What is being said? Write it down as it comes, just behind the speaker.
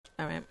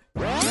All right.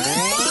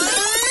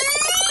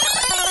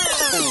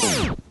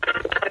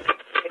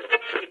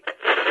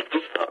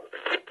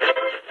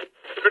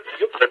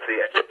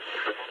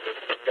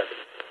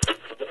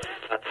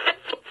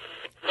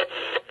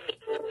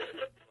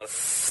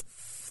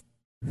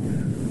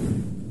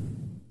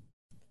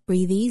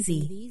 Breathe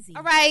easy.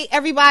 All right,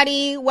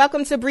 everybody.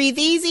 Welcome to Breathe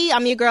Easy.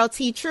 I'm your girl,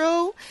 T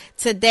True.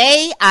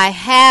 Today, I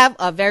have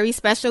a very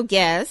special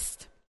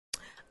guest.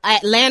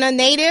 Atlanta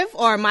native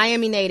or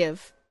Miami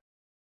native?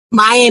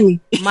 Miami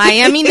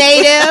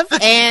native.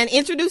 And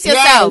introduce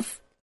yourself. Yes.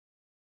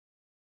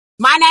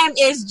 My name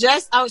is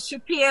just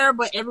Shupier,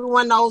 but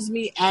everyone knows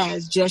me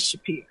as just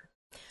Shupier.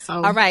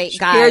 So, all right,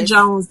 Shupier guys.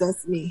 Jones,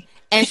 that's me.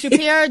 And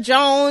Shupier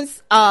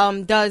Jones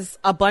does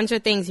a bunch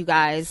of things, you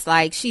guys.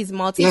 Like, she's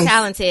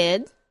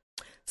multi-talented. Yes.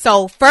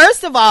 So,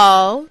 first of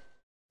all,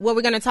 what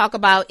we're going to talk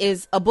about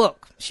is a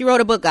book. She wrote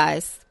a book,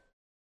 guys.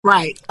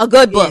 Right. A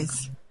good book.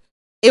 Yes.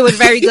 It was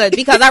very good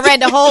because I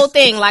read the whole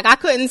thing. Like, I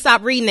couldn't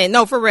stop reading it.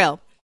 No, for real.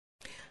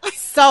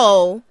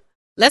 So,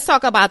 let's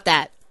talk about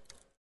that.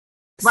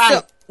 Right.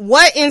 So,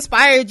 what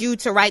inspired you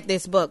to write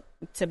this book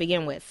to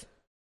begin with?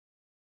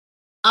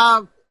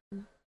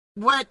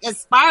 What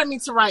inspired me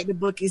to write the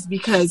book is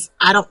because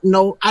at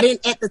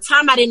the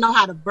time I didn't know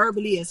how to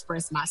verbally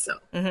express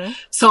myself. Mm-hmm.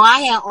 So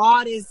I had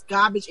all this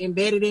garbage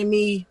embedded in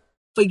me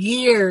for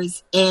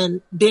years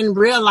and didn't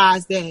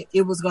realize that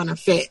it was going to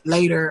affect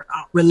later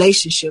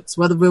relationships,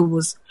 whether it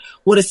was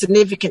with a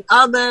significant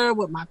other,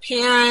 with my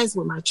parents,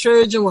 with my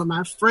children, with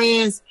my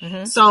friends.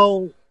 Mm-hmm.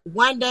 So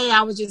one day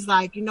I was just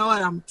like, you know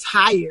what? I'm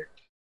tired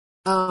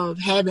of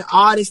having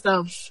all this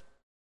stuff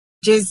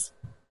just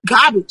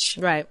garbage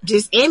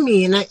just in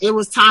me, and it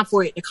was time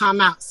for it to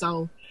come out.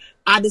 So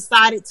I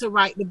decided to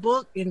write the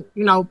book and,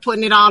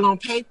 putting it all on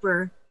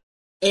paper.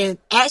 And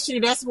actually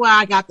that's where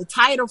I got the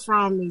title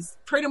from, is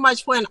pretty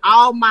much putting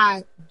all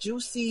my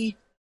juicy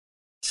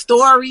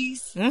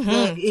stories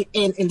and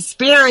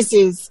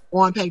experiences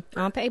on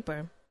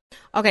paper.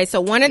 Okay, so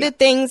one of the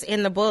things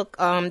in the book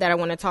that I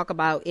want to talk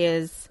about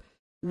is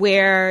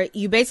where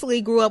you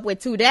basically grew up with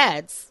two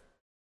dads.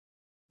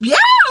 Yeah.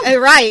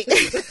 Right.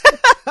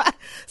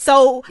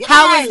 So yes.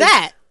 How was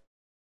that?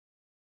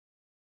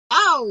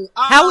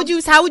 How would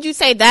you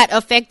say that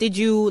affected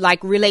you,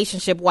 like,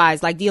 relationship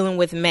wise, like dealing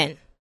with men?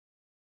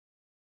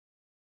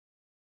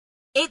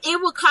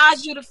 It would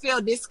cause you to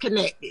feel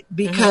disconnected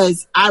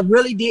because I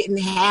really didn't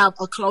have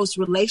a close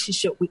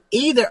relationship with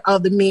either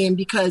of the men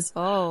because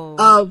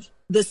of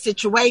the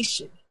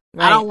situation.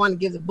 Right. I don't want to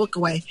give the book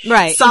away.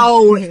 Right.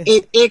 So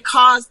it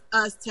caused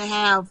us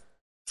to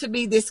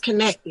be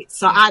disconnected.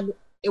 So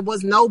it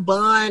was no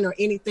bond or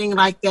anything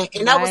like that.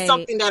 And that was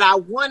something that I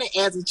wanted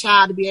as a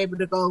child, to be able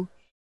to go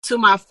to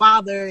my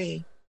father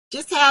and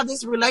just have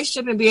this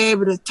relationship and be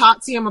able to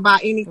talk to him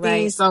about anything.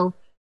 Right. So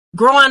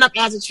growing up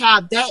as a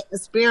child, that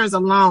experience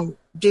alone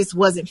just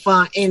wasn't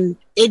fun. And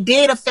it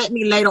did affect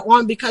me later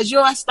on because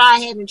you'll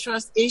start having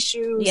trust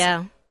issues.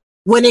 Yeah.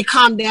 When it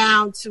come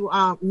down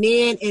to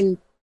men and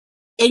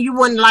you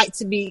wouldn't like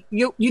to be,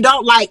 you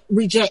don't like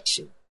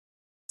rejection.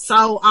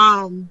 So,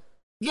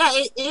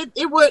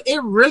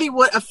 it really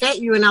would affect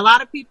you. And a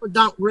lot of people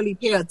don't really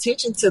pay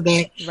attention to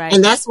that. Right.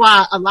 And that's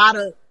why a lot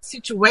of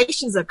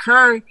situations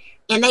occur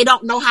and they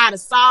don't know how to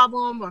solve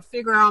them or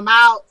figure them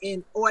out,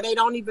 or they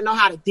don't even know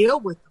how to deal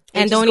with them.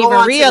 And don't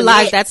even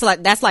realize that's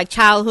like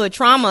childhood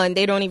trauma, and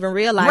they don't even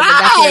realize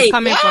that's where it's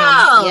coming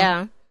from.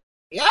 Yeah.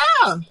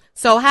 Yeah.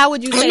 So how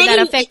would you say that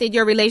affected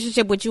your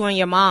relationship with you and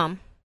your mom?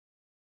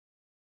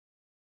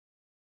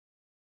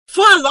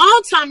 For a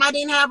long time, I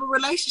didn't have a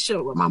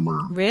relationship with my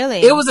mom.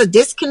 Really? It was a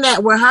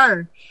disconnect with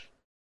her.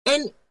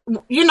 And,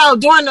 when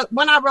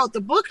I wrote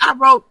the book, I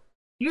wrote,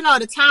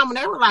 the time when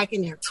they were like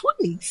in their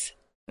 20s,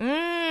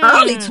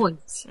 early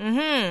 20s.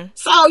 Mm-hmm.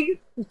 So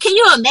can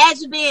you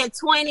imagine being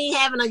 20,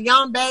 having a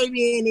young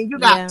baby, and then you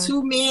got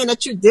two men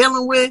that you're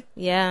dealing with?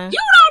 Yeah. You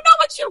don't know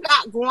what you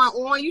got going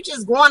on. You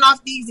just going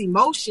off these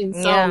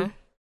emotions. So,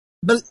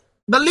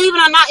 believe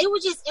it or not, it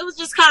was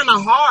just kind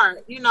of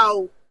hard,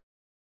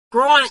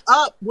 growing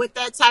up with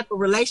that type of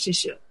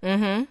relationship.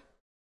 Mm-hmm.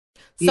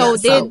 So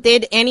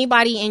did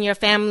anybody in your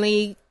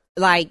family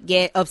like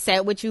get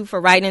upset with you for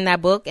writing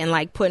that book and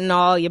like putting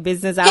all your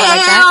business out like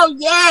that? Hell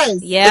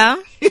yes. Yeah.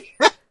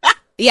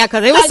 Yeah,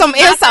 because it was some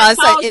insight.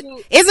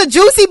 It's a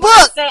juicy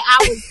book.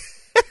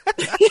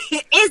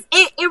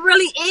 It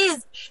really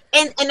is.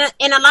 And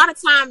a lot of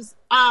times,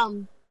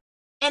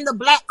 in the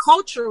Black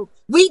culture,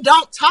 we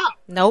don't talk.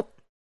 Nope.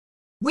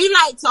 We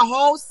like to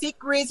hold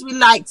secrets. We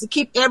like to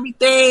keep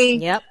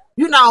everything. Yep.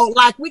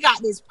 Like we got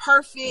this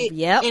perfect,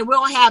 and we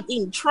don't have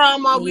any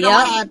trauma. We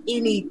don't have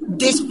any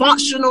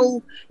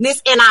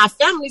dysfunctionalness in our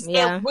families,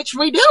 which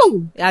we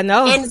do. I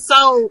know. And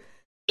so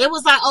it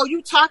was like, oh,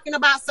 you talking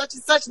about such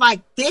and such, like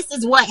this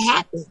is what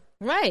happened.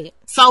 Right.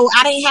 So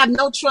I didn't have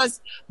no choice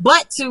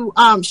but to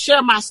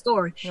share my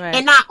story. Right.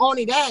 And not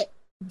only that,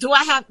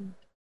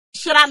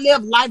 should I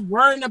live life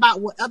worrying about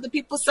what other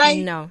people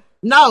say? No.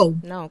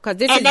 Because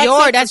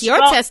that's your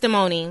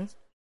testimony.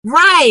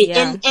 Right.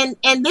 Yeah.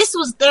 And this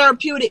was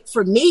therapeutic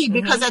for me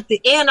because at the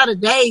end of the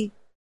day,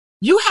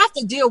 you have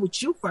to deal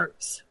with you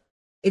first.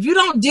 If you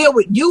don't deal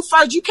with you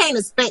first, you can't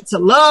expect to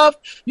love.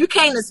 You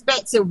can't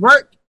expect to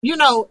work, you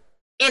know,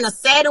 in a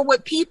setting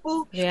with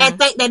people and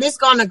think that it's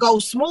going to go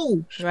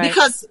smooth. Right.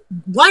 Because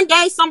one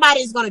day somebody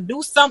is going to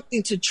do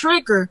something to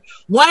trigger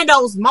one of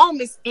those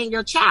moments in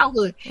your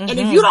childhood. Mm-hmm. And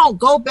if you don't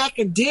go back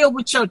and deal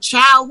with your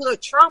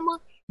childhood trauma,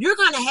 you're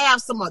going to have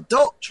some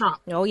adult trauma.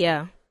 Oh,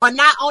 yeah. But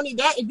not only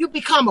that, if you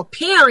become a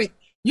parent,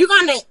 you're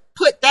going to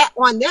put that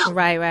on them.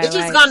 Right. It's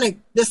just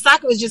the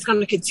cycle is just going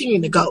to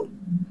continue to go.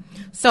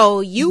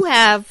 So you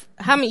have,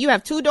 how many, you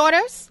have 2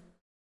 daughters?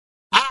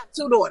 I have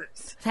 2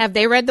 daughters. Have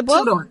they read the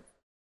book? 2 daughters.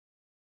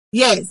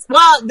 Yes.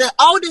 Well, the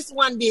oldest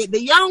one did.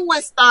 The young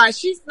one started.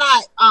 She's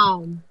not,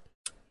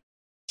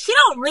 she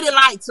don't really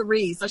like to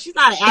read. So she's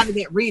not an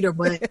avid reader,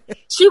 but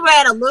she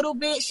read a little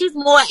bit. She's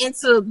more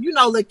into, you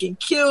know, looking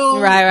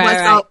cute.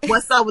 Right.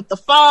 What's up with the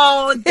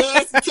phone,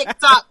 dance,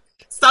 TikTok.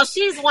 So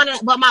she's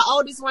but my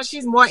oldest one,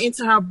 she's more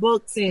into her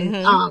books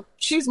and,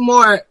 she's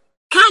more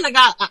kind of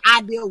got an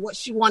idea of what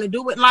she want to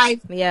do with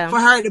life. Yeah. For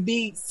her to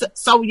be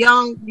so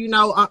young, you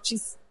know,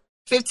 she's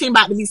 15,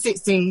 about to be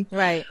 16.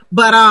 Right.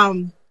 But,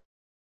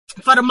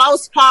 for the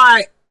most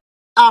part,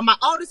 my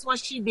oldest one,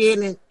 she did,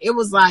 and it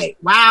was like,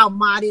 wow,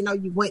 Ma, I didn't know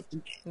you went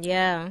through that.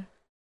 Yeah.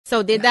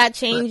 So did that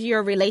change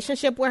your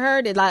relationship with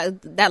her? Did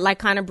that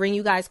kind of bring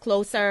you guys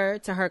closer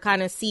to her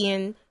kind of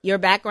seeing your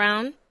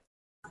background?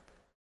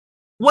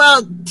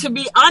 Well, to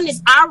be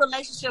honest, our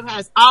relationship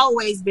has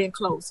always been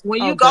close.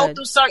 When you go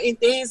through certain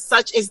things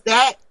such as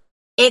that,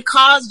 it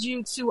caused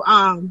you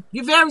to,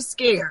 you're very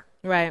scared.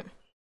 Right.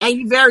 And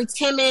you're very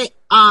timid.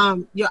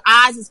 Your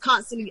eyes is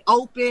constantly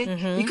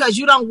open because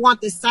you don't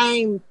want the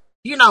same,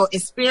 you know,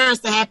 experience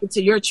to happen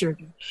to your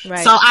children.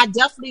 Right. So I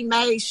definitely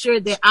made sure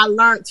that I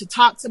learned to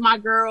talk to my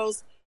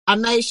girls. I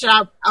made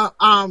sure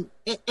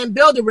and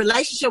build a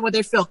relationship where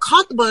they feel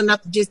comfortable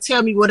enough to just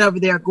tell me whatever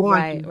they're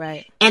going through.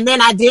 Right. And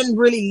then I didn't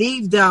really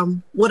leave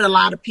them with a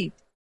lot of people.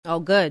 Oh,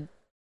 good.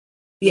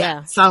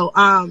 Yeah. So,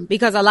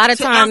 because a lot of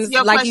times,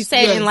 like you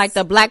said, in like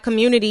the Black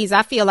communities,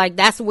 I feel like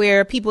that's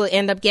where people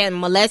end up getting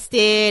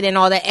molested and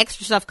all that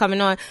extra stuff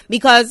coming on,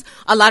 because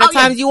a lot of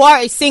times you are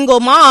a single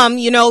mom,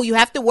 you know, you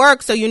have to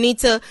work. So you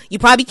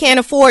probably can't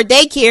afford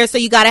daycare. So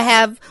you got to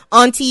have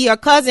auntie or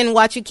cousin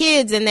watch your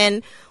kids. And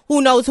then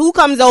who knows who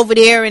comes over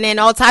there, and then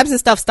all types of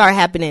stuff start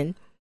happening.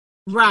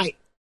 Right.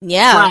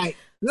 Yeah. Right.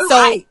 You're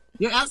right.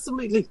 You're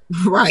absolutely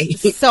right.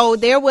 So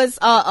there was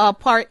a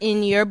part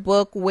in your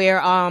book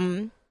where,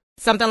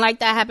 something like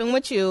that happened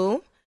with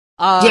you.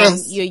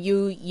 Yes.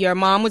 Your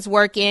mom was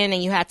working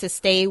and you had to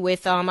stay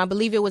with, I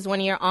believe it was one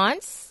of your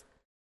aunts.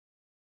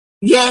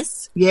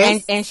 Yes.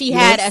 And she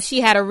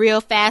had a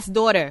real fast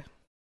daughter.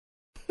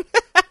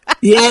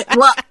 Yeah. It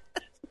was,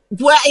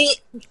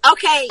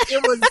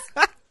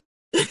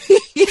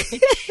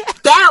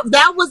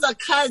 that was a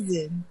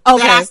cousin that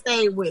I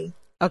stayed with.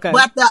 Okay.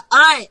 But the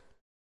aunt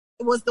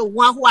was the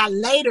one who I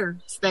later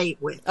stayed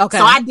with. Okay.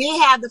 So I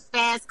did have the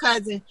fast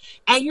cousin.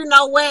 And you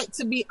know what?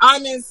 To be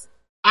honest,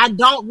 I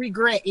don't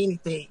regret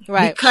anything.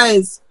 Right.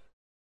 Because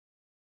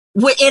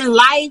in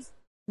life,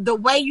 the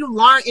way you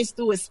learn is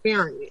through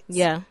experience.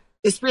 Yeah.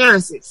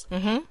 Experiences.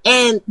 Mm-hmm.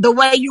 And the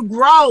way you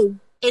grow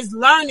is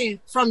learning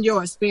from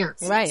your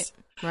experiences. Right.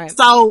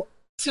 So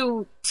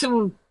to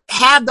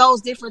have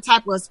those different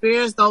type of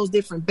experience, those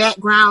different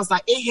backgrounds,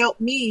 like it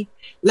helped me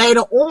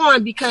later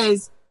on,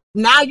 because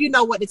now you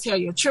know what to tell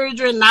your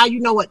children. Now you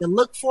know what to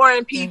look for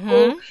in people.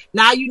 Mm-hmm.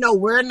 Now you know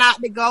where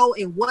not to go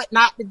and what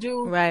not to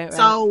do. Right.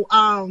 So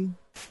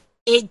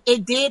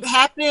it did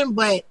happen,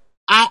 but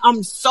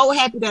I'm so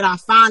happy that I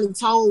finally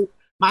told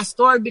my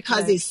story,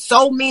 because there's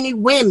so many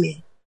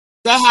women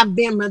that have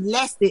been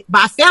molested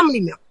by family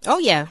members. Oh,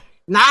 yeah.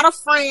 Not a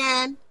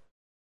friend,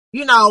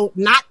 you know,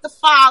 not the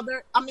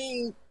father. I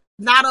mean,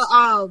 not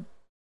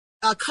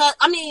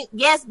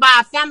yes,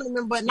 by a family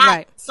member, but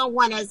not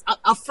someone as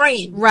a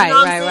friend. Right, you know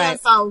what I'm saying?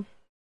 So,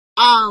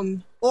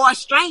 or a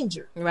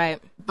stranger.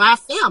 Right. By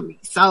family.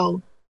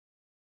 So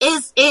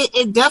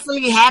it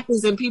definitely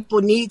happens, and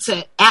people need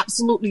to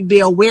absolutely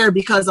be aware,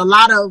 because a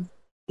lot of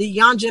the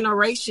young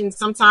generation,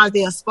 sometimes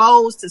they're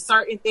exposed to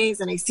certain things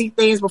and they see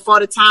things before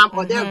the time,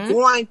 or they're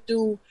going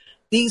through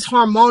these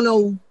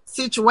hormonal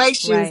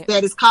situations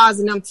that is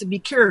causing them to be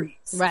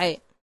curious.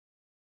 Right.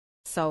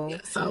 So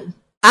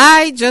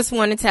I just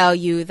want to tell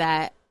you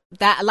that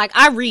like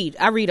I read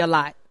a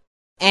lot,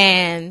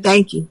 and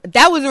thank you.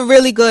 That was a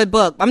really good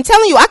book. I'm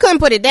telling you, I couldn't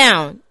put it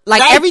down.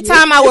 Like every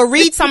time I would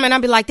read something,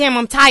 I'd be like, damn,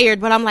 I'm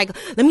tired, but I'm like,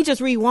 let me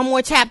just read one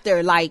more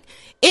chapter. Like,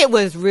 it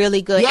was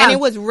really good, and it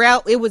was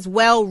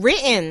well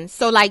written.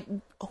 So like,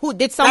 who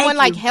did someone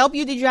like help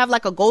you? Did you have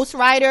like a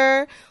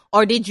ghostwriter,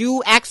 or did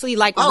you actually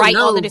like write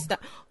all of this stuff?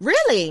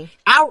 Really?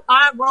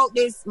 I wrote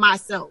this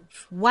myself.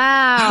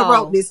 Wow. I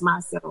wrote this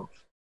myself.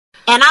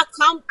 And I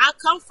come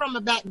from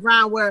a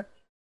background where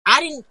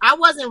I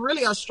wasn't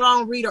really a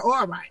strong reader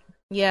or writer.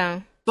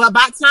 Yeah. But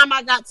by the time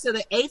I got to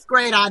the 8th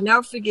grade, I'll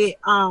never forget,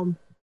 I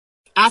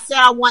said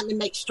I wanted to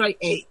make straight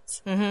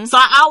A's. Mm-hmm. So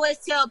I always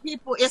tell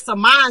people it's a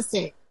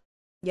mindset.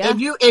 Yeah.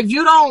 If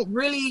you don't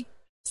really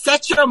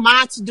set your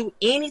mind to do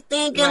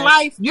anything in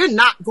life, you're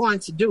not going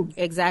to do it.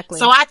 Exactly.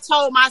 So I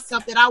told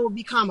myself that I would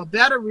become a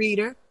better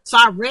reader. So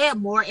I read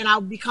more and I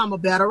would become a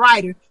better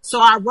writer. So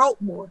I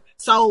wrote more.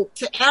 So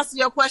to answer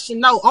your question,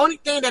 no, only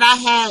thing that I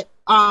had,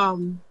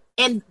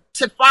 and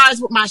to far as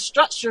with my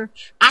structure,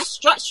 I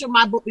structured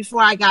my book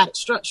before I got it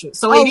structured.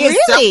 So it is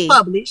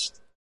self-published.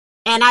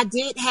 And I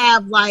did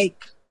have I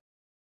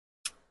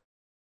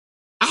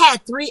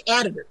had 3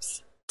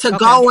 editors to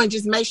go and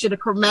just make sure the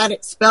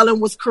grammatic spelling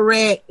was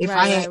correct. If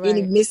I had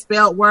any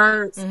misspelled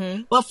words,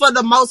 but for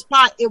the most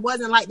part, it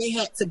wasn't like they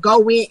had to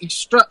go in and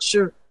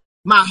structure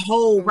my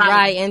whole writing.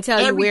 Right, and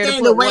tell you where to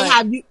put the way what.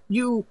 how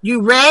you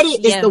read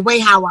it is the way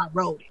how I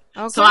wrote it.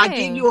 Okay. So I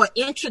give you an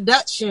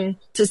introduction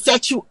to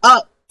set you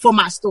up for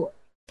my story.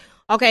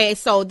 Okay,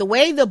 so the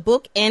way the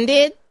book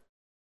ended,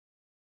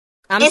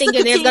 I'm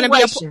thinking there's going to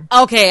be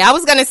okay, I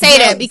was going to say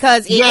that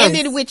because it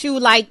ended with you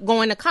like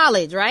going to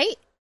college, right?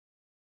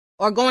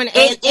 Or going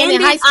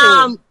in high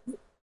school.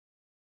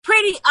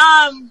 Pretty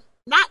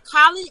not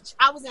college.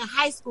 I was in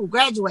high school,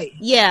 graduating.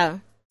 Yeah.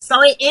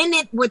 So it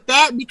ended with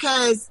that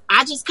because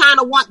I just kind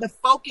of want to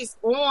focus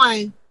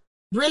on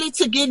really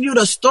to give you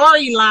the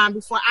storyline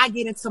before I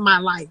get into my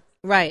life.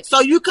 Right.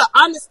 So you could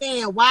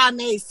understand why I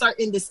made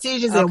certain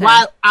decisions and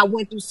why I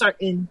went through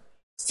certain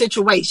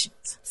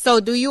situations. So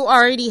do you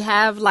already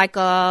have like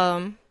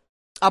a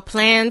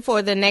plan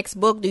for the next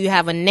book? Do you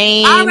have a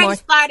name? I already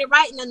started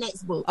writing the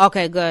next book.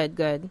 Okay,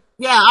 good.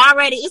 Yeah,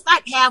 already. It's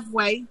like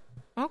halfway.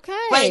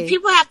 Okay. But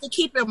people have to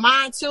keep in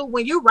mind too,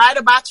 when you write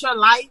about your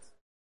life,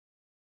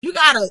 you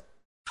gotta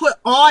put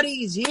all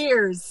these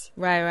years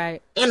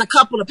right in a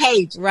couple of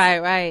pages.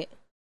 Right.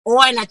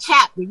 Or in a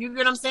chapter. You get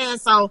what I'm saying?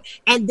 So,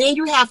 and then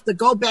you have to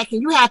go back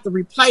and you have to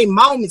replay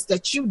moments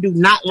that you do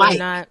not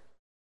like.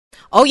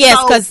 Oh,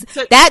 yes,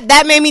 because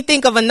that made me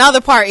think of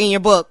another part in your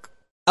book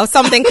of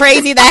something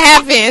crazy that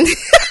happened.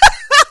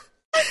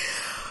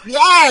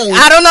 Yes.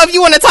 I don't know if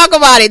you want to talk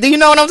about it. Do you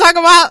know what I'm talking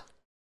about?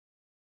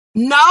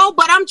 No,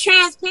 but I'm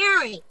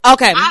transparent.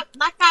 Okay.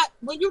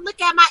 When you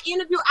look at my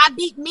interview, I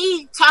beat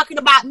me talking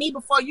about me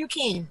before you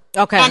can.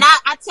 Okay. And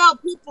I tell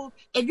people,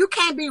 if you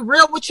can't be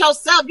real with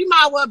yourself, you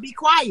might as well be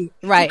quiet.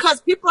 Right. Because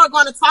people are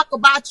going to talk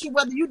about you,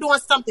 whether you're doing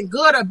something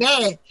good or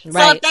bad.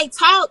 Right. So if they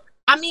talk,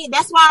 I mean,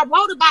 that's why I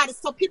wrote about it,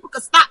 so people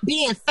could stop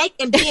being fake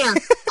and being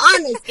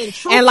honest and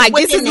truthful. And like,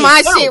 this is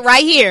my shit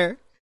right here.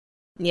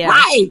 Yeah.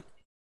 Right.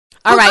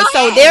 All right,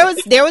 so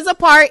there was a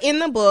part in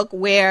the book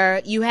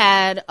where you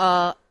had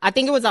I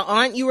think it was an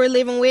aunt you were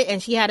living with,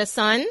 and she had a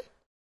son,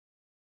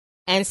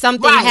 and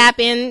something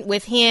happened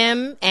with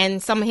him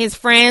and some of his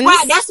friends.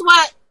 Right, that's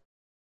why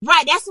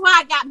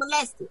I got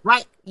molested.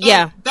 Right.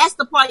 And that's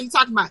the part you're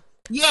talking about.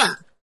 Yeah.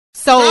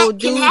 So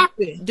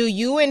do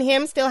you and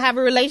him still have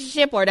a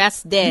relationship, or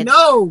that's dead?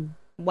 No.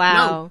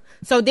 Wow. No.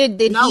 So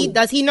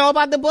does he know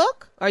about the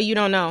book, or you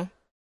don't know?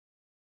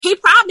 He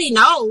probably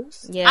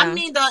knows. Yeah. I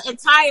mean, the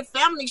entire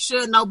family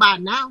should know by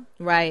now.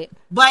 Right.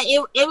 But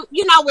it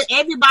with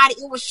everybody,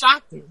 it was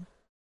shocking.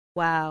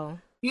 Wow.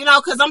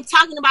 Because I'm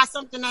talking about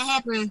something that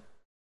happened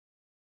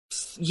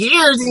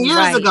years and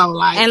years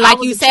ago. And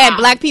like you said,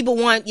 Black people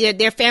want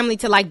their family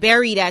to like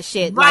bury that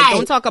shit. Right. Like,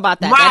 don't talk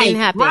about that. Right. That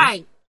didn't happen.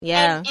 Right.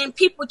 Yeah. And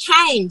people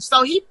change.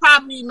 So he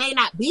probably may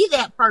not be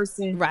that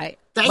person. Right.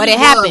 But it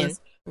happened.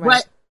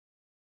 Right. But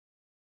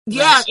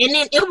yeah, right. And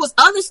then it was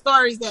other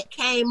stories that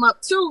came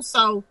up too.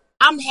 So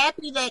I'm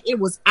happy that it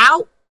was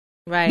out.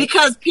 Right.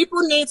 Because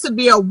people need to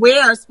be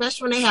aware,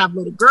 especially when they have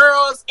little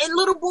girls and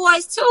little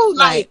boys too.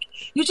 Like,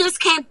 you just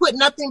can't put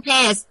nothing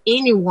past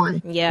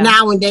anyone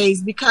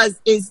nowadays, because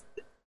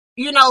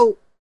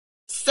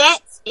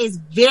sex is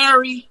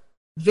very,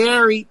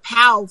 very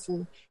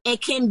powerful.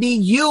 It can be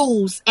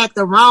used at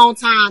the wrong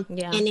time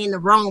and in the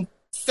wrong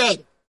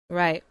setting.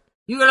 Right.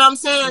 You know what I'm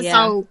saying? Yeah.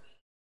 So,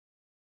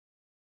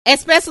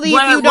 especially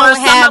if you don't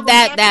have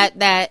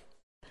that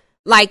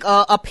like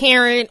a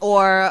parent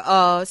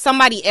or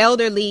somebody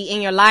elderly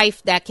in your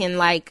life that can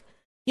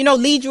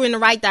lead you in the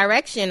right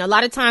direction. A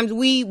lot of times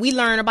we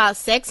learn about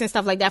sex and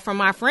stuff like that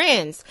from our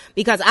friends,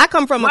 because I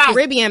come from a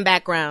Caribbean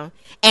background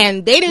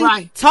and they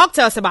didn't talk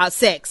to us about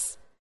sex.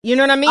 You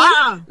know what I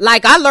mean?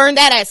 Like, I learned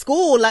that at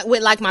school,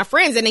 with my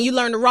friends, and then you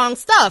learn the wrong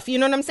stuff. You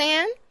know what I'm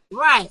saying?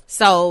 Right.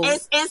 So,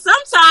 and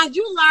sometimes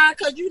you learn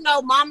because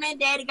mama and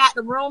daddy got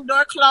the room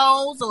door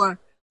closed, or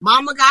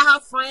mama got her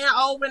friend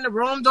over in the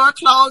room door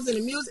closed, and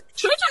the music.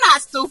 Children are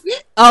not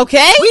stupid.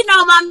 Okay. We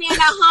know my men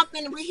are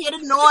humping and we hear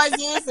the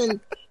noises, and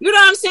you know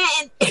what I'm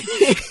saying?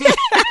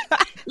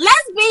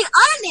 Let's be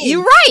honest.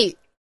 You're right.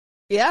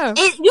 Yeah.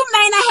 You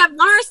may not have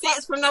learned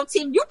sex from no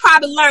TV. You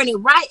probably learned it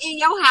right in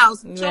your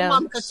house with your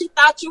mama, because she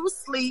thought you was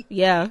asleep.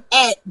 Yeah.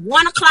 At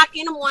 1:00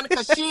 in the morning,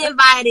 because she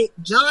invited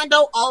John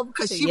Doe over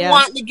because she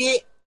wanted to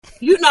get,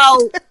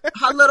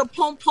 her little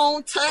pom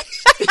pom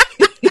touch.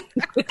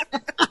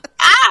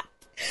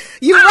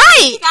 You're right.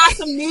 She got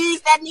some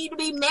needs that need to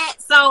be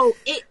met. So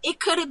it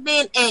could have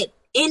been at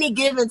any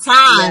given time.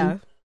 Yeah.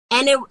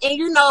 And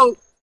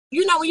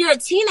when you're a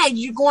teenager,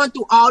 you're going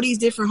through all these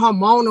different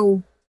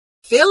hormonal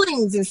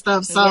feelings and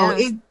stuff. So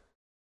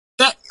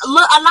That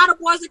look, a lot of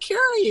boys are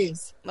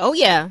curious. Oh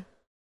yeah.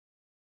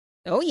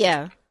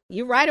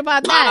 You're right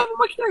about that.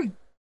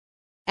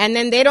 And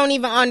then they don't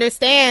even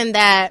understand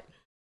that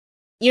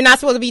you're not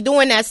supposed to be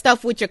doing that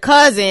stuff with your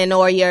cousin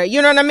or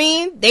you know what I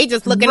mean? They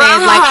just looking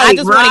at it like, I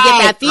just want to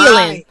get that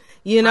feeling,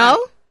 you know?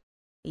 Right.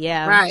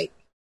 Yeah. Right.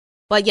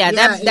 But yeah,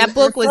 that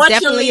book was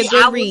definitely a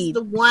good read. I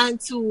was the one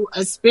to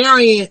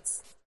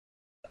experience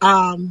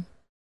that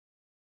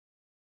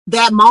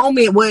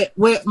moment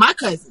with my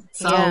cousin.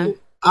 So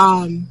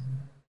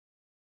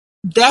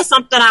that's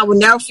something I will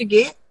never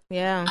forget.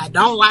 Yeah. I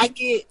don't like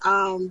it.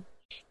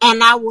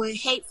 And I would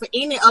hate for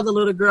any other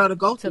little girl to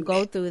go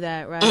through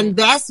that, right? And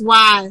that's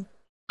why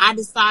I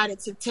decided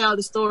to tell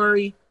the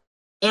story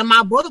in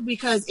my book,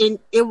 because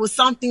it was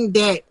something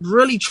that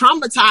really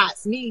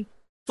traumatized me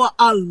for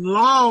a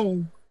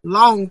long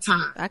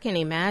time. I can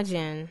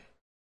imagine.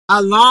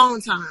 A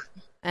long time.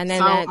 And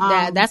then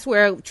that's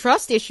where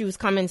trust issues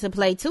come into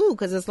play too,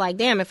 because it's like,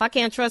 damn, if I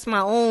can't trust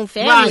my own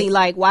family,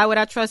 like, why would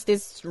I trust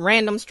this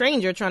random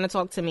stranger trying to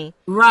talk to me?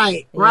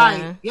 Right.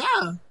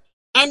 Yeah.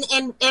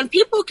 And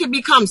people can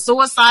become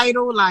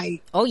suicidal,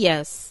 like, oh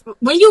yes,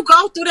 when you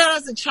go through that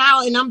as a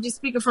child, and I'm just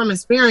speaking from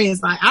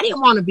experience, like, I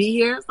didn't want to be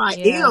here. It's like,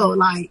 ew,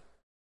 like,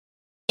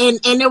 and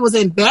it was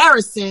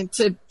embarrassing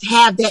to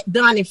have that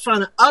done in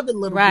front of other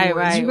little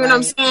boys. You know what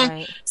I'm saying?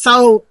 Right.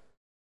 So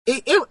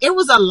it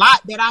was a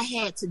lot that I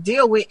had to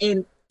deal with,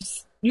 and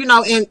you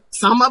know, and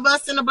some of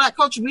us in the Black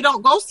culture, we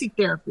don't go see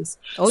therapists.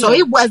 So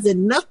it wasn't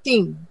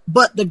nothing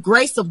but the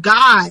grace of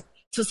God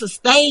to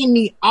sustain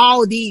me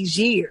all these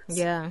years.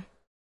 Yeah.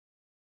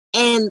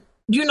 And,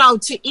 you know,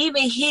 to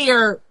even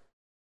hear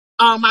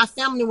my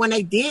family, when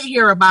they did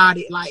hear about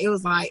it, like, it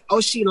was like, oh,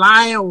 she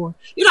lying, or,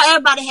 you know,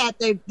 everybody had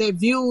their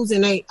views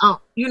and they,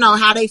 you know,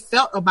 how they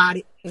felt about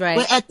it. Right.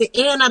 But at the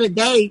end of the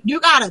day,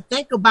 you got to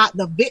think about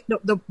the victim,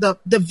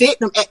 the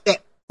victim at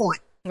that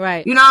point.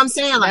 Right. You know what I'm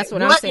saying? Like, that's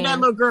what did that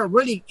little girl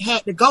really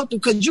had to go through?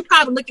 Because you're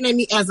probably looking at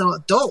me as an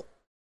adult.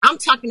 I'm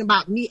talking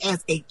about me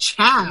as a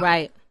child.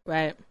 Right.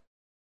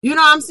 You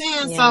know what I'm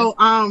saying? Yeah.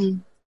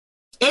 So,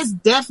 it's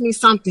definitely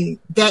something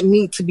that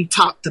needs to be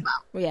talked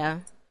about. Yeah.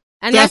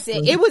 And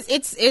definitely.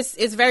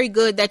 It's very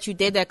good that you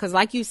did that, because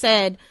like you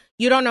said,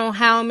 you don't know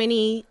how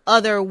many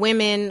other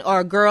women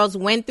or girls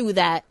went through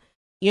that.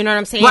 You know what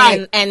I'm saying?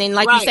 Right. And then,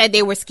 like you said,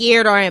 they were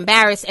scared or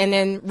embarrassed, and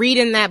then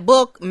reading that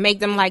book make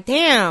them like,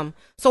 damn,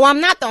 so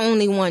I'm not the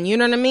only one. You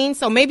know what I mean?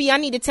 So maybe I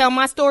need to tell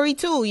my story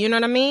too. You know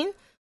what I mean?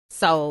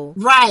 So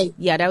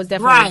yeah, that was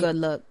definitely a good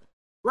look.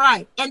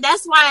 Right. And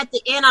that's why at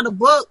the end of the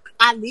book,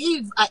 I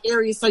leave an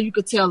area so you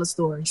could tell a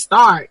story.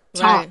 Start,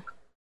 talk,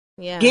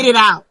 get it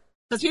out.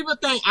 Because people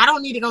think, I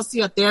don't need to go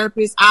see a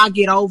therapist. I'll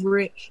get over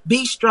it.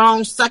 Be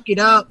strong, suck it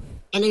up.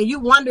 And then you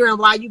wondering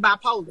why you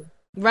bipolar.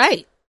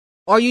 Right.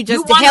 Or you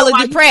just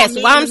hella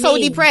depressed. Why I'm so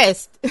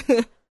depressed.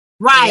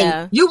 Right.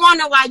 Yeah. You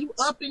wonder why you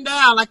up and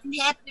down. Like,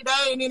 you happy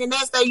today, and then the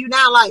next day you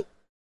down. Like,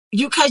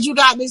 because you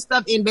got this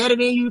stuff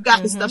embedded in you,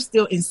 got this stuff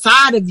still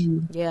inside of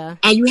you. Yeah.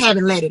 And you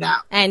haven't let it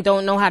out. And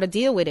don't know how to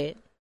deal with it.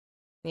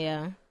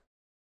 Yeah.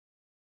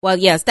 Well,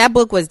 yes, that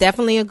book was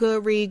definitely a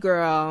good read,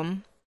 girl.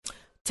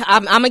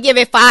 I'm going to give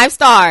it 5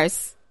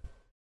 stars.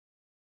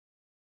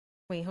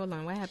 Wait, hold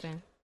on. What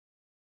happened?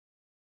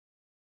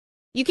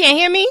 You can't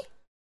hear me?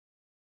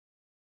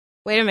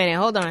 Wait a minute.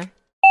 Hold on.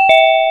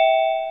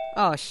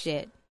 Oh,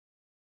 shit.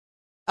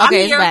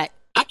 Okay, it's back.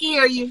 I can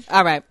hear you.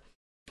 All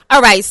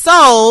right.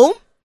 So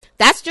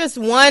that's just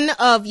one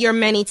of your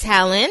many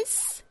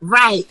talents.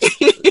 Right.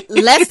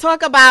 Let's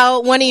talk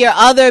about one of your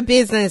other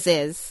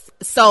businesses.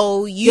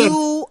 So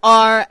you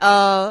are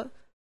a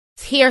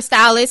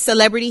hairstylist,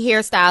 celebrity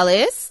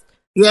hairstylist.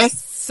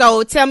 Yes.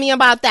 So tell me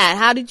about that.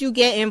 How did you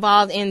get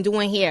involved in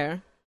doing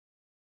hair?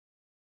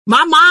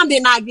 My mom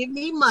did not give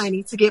me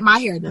money to get my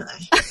hair done.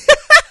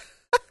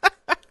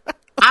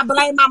 I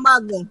blame my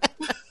mother.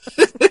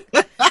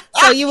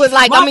 So you was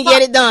like, I'm going to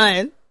get it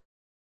done.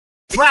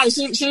 Right.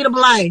 She the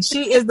blame.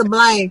 She is the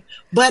blame.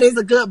 But it's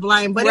a good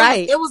blame. But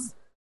it was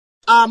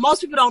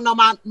most people don't know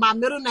my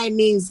middle name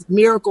means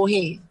miracle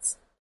hands.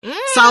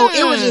 So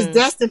it was just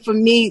destined for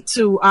me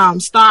to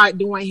start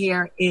doing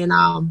hair. And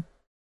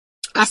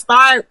I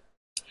started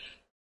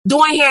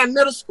doing hair in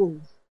middle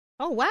school.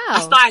 Oh, wow. I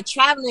started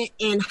traveling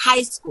in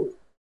high school.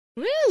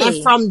 Really?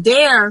 And from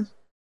there,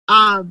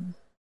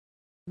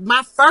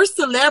 my first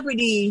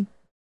celebrity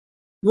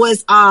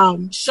was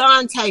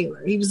Sean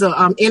Taylor. He was a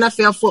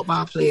NFL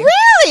football player.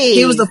 Really?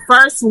 He was the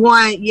first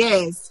one.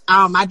 Yes.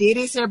 I did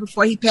his hair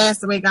before he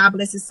passed away. God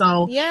bless his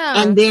soul.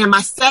 Yeah. And then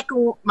my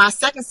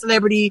second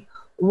celebrity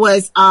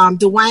was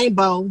Dwayne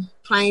Bowe,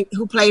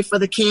 who played for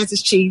the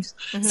Kansas Chiefs.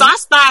 Mm-hmm. So I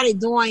started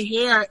doing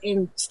hair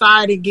and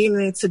started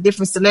getting into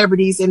different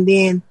celebrities. And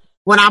then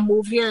when I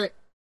moved here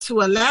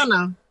to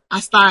Atlanta, I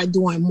started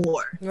doing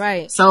more.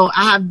 Right. So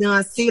I have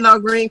done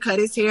CeeLo Green cut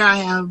his hair. I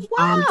have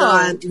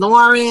done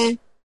Lauren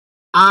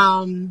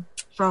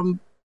from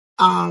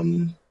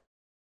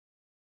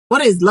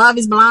what is Love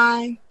is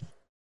Blind.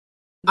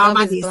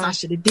 I did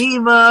Sasha the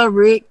Diva,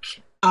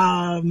 Rick.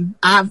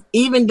 I've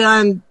even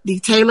done the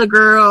Taylor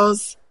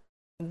Girls.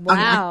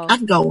 Wow. I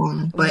can go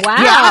on, but wow.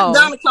 yeah, I've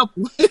done a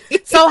couple.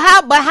 So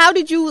how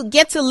did you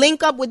get to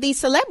link up with these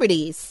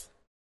celebrities?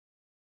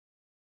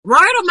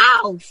 Word of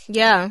mouth.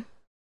 Yeah.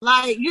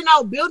 Like,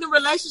 building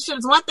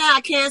relationships. One thing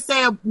I can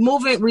say,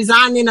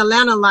 resigning in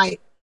Atlanta,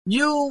 like,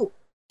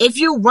 if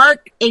you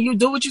work and you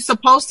do what you're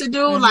supposed to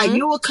do, like,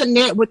 you will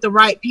connect with the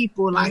right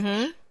people. Like,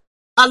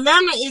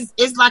 Atlanta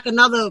is like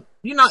another,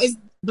 it's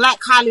Black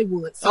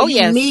Hollywood. So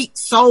you meet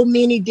so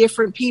many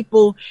different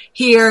people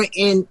here,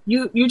 and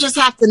you just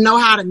have to know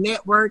how to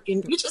network,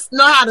 and you just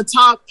know how to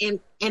talk, and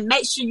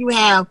make sure you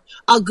have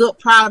a good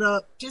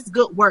product, just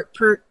good work,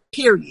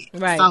 period.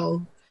 Right.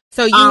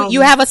 So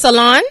you have a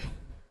salon?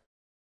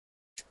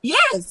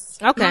 Yes.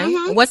 Okay.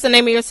 What's the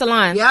name of your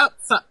salon? Yep.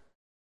 So,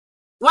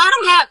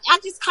 I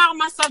just call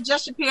myself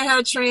Just Shupier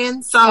Hair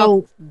Trends.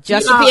 So,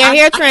 Just Shupier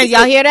Hair Trends.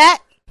 Y'all hear that?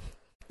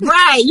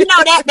 Right.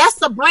 That's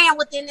the brand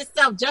within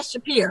itself, Just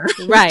Shupier.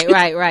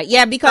 Right.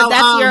 Yeah, because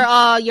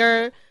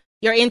that's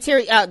your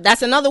interior.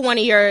 That's another one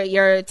of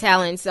your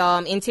talents,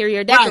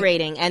 interior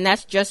decorating, and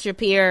that's Just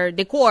Shupier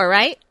Decor,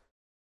 right?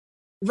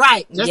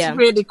 Right. Just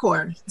Shupier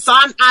Decor. So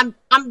I'm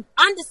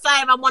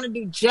undecided if I want to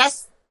do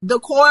just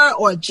decor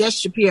or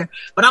Just Shupier,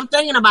 but I'm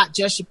thinking about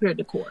Just Shupier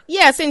Decor.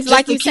 Yeah, since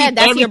like you said,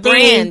 that's your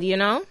brand,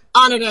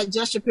 Under that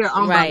Just Shupier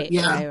umbrella. Right.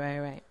 Yeah.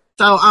 Right.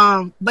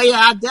 So but yeah,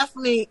 I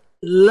definitely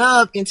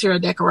love interior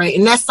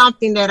decorating. That's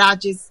something that I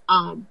just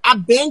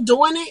I've been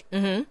doing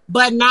it,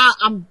 but now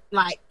I'm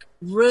like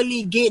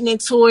really getting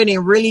into it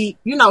and really,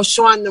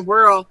 showing the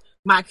world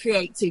my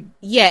creativity.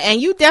 Yeah, and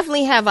you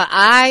definitely have an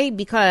eye,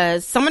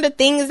 because some of the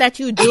things that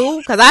you do,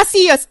 because I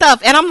see your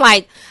stuff and I'm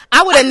like,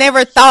 I would have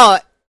never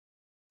thought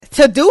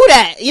to do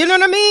that. You know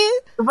what I mean?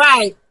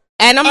 Right.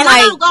 And like,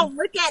 I don't go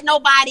look at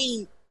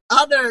nobody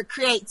other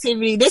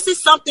creativity. This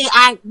is something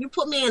you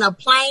put me in a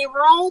plain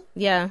room.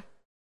 Yeah.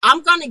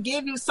 I'm going to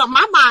give you some.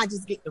 My mind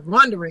just get to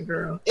wondering,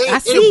 girl.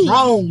 It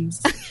roams.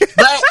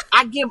 But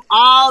I give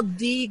all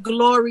the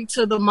glory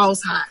to the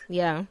Most High.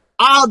 Yeah.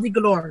 All the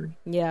glory.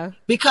 Yeah.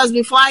 Because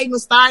before I even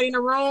start in the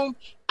room,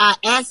 I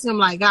asked him,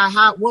 like,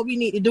 God, what we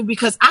need to do,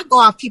 because I go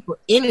off people's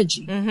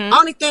energy.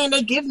 Only thing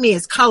they give me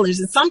is colors.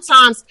 And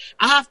sometimes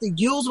I have to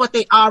use what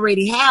they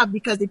already have,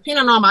 because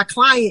depending on my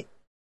client,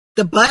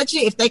 the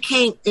budget,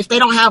 if they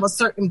don't have a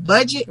certain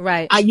budget,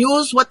 right, I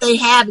use what they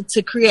have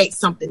to create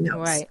something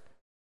else. Right.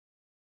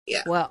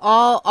 Yeah. Well,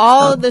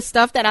 all the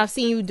stuff that I've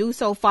seen you do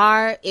so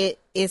far, it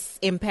is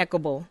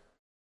impeccable.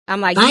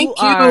 I'm like, you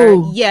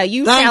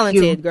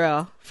talented,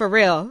 girl. For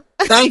real.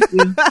 Thank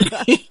you.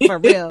 For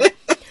real.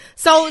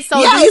 So do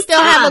you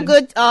still have a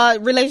good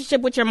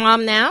relationship with your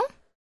mom now?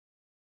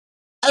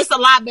 It's a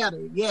lot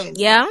better. Yes.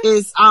 Yeah.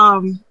 It's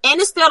and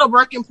it's still a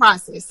working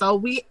process. So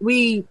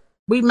we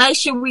make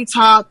sure we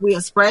talk, we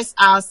express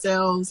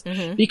ourselves,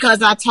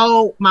 because I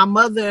told my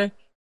mother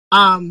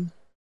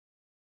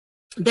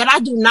that I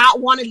do not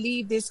want to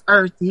leave this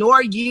earth,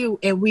 nor you,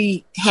 and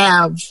we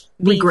have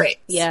regrets.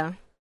 Yeah.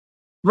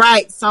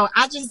 Right. So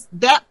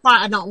that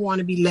part I don't want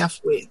to be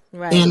left with.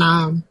 Right.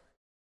 And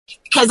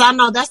because I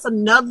know that's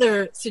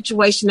another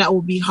situation that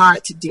will be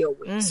hard to deal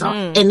with. So,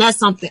 and that's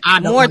something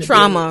I don't want. More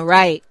trauma,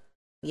 right?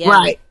 Yeah.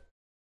 Right.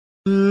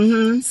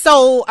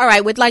 So, all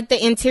right, with like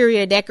the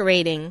interior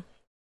decorating.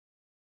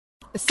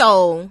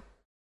 So,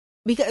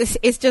 because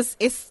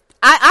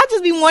I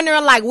just be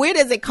wondering, like, where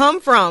does it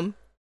come from?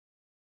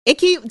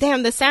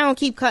 The sound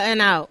keep cutting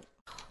out.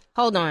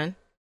 Hold on.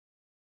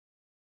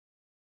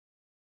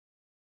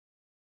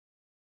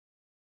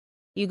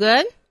 You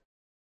good?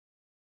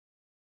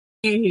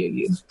 I can hear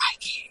you.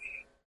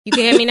 You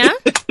can hear me now?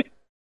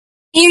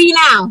 Hear you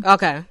now.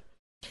 Okay.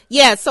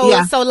 Yeah,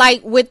 so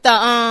like with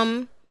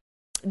the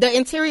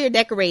interior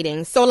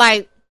decorating. So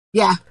like,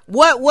 yeah.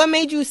 What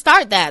made you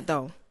start that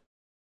though?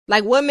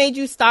 Like, what made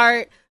you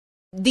start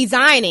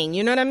designing?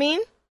 You know what I mean?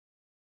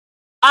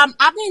 I've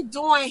been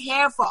doing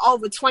hair for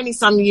over 20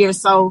 some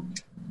years. So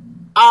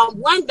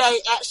one day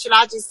actually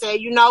I just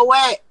said, you know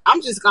what?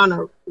 I'm just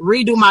gonna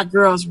redo my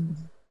girls' room.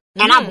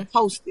 And I would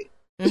post it.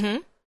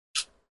 And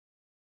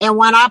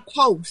when I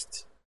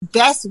post,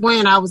 that's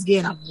when I was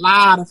getting a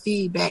lot of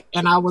feedback.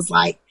 And I was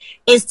like,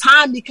 it's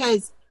time,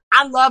 because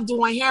I love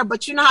doing hair,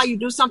 but you know how you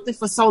do something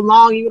for so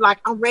long, you're like,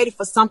 I'm ready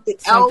for something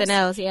else. Something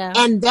else, yeah.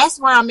 And that's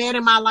where I'm at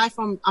in my life.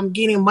 I'm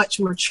getting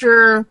much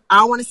mature. I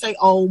don't want to say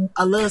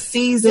a little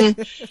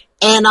seasoned.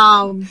 And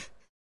I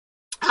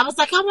was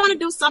like, I want to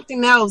do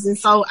something else. And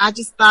so I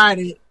just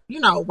started,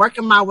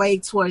 working my way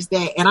towards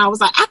that. And I was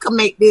like, I could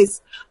make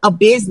this a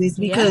business,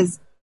 because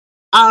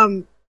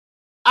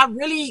I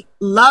really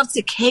love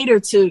to cater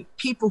to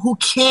people who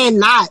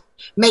cannot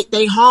make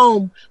their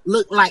home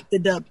look like the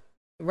W.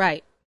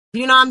 Right.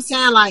 You know what I'm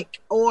saying? Like,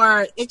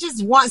 or it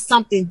just wants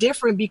something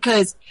different,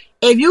 because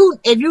if you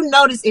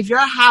notice, if your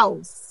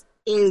house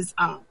is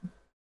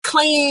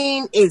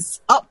clean, is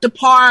up to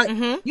par,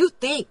 you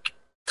think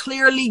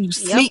clearly, you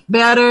sleep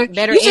better.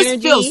 Better you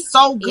energy. Just feel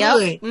so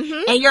good.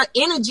 And your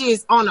energy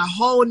is on a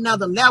whole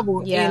nother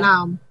level. Yeah.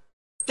 And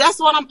that's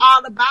what I'm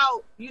all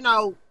about,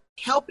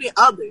 helping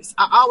others.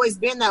 I've always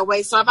been that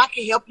way. So if I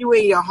can help you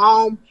in your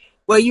home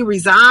where you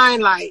reside,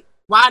 like,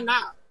 why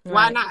not? Right.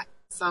 Why not?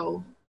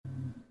 So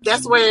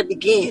that's where it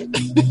began.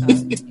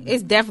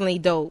 It's definitely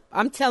dope.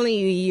 I'm telling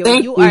you,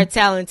 you are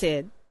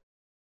talented.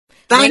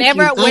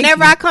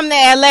 Whenever I come to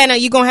Atlanta,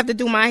 you're going to have to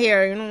do my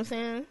hair. You know what I'm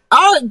saying?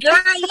 Oh, girl,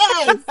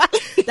 yes.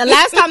 The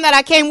last time that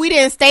I came, we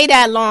didn't stay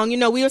that long. You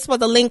know, we were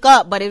supposed to link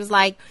up, but it was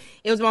my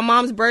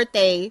mom's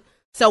birthday.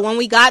 So when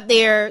we got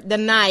there the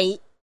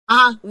night,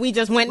 we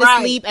just went to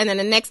sleep, and then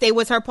the next day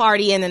was her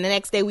party, and then the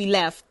next day we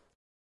left.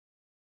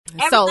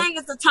 Everything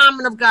is the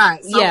timing of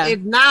God. So if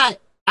not,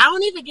 I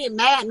don't even get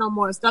mad no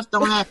more. Stuff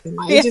don't happen.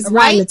 Like, it's just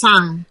right in the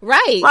time.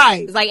 Right.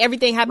 It's like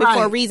everything happened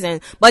for a reason.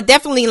 But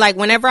definitely, like,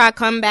 whenever I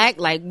come back,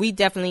 like, we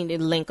definitely need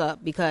to link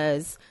up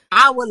because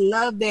I would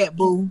love that,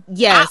 boo.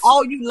 Yes. I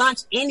owe you lunch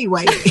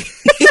anyway.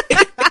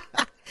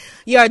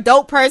 You're a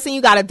dope person.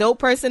 You got a dope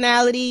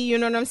personality. You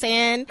know what I'm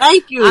saying?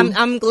 Thank you.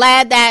 I'm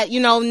glad that,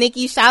 you know,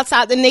 Nikki, shouts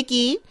out to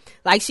Nikki.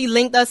 Like, she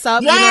linked us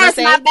up. Yes, you know what I'm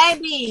saying? my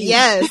baby.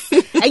 Yes.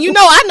 And you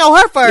know, I know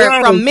her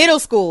from middle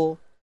school.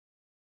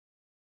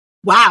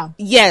 Wow.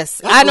 Yes.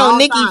 That's I know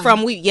Nikki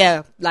time.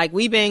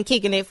 we've been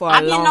kicking it for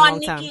a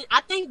long time.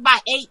 I think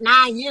about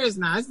 8-9 years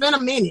now. It's been a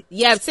minute.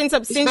 Yeah, since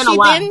she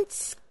been,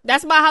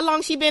 that's about how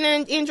long she been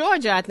in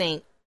Georgia, I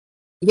think.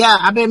 Yeah,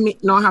 I've been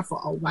knowing her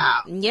for a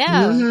while.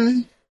 Yeah.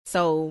 Mm-hmm.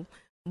 So,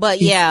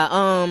 but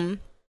yeah,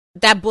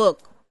 that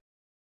book,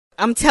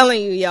 I'm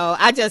telling you, yo,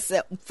 I just,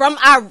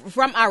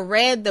 I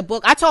read the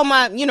book. I told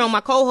my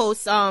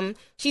co-host,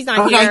 she's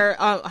not here.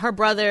 Her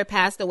brother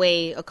passed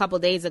away a couple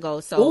days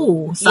ago.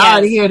 So,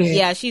 sorry to hear that.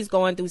 Yeah, she's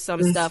going through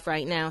some stuff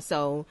right now.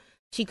 So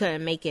she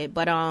couldn't make it.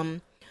 But,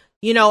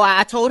 you know,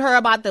 I told her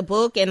about the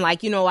book and,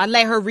 like, you know, I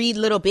let her read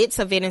little bits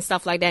of it and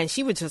stuff like that. And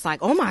she was just like,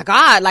 oh my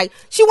God. Like,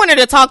 she wanted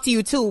to talk to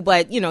you too,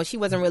 but, you know, she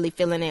wasn't really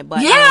feeling it.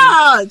 But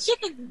yeah,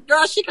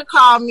 she could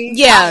call me.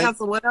 Yeah. I'll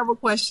answer whatever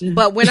question.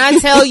 But when I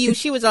tell you,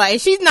 she was like,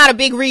 and she's not a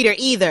big reader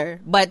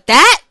either, but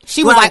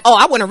she was like, oh,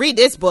 I want to read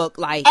this book.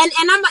 Like, and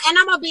I'm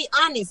going to be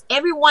honest.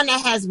 Everyone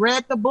that has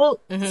read the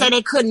book say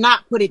they could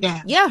not put it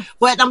down. Yeah.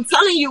 But I'm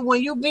telling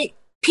you,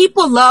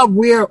 people love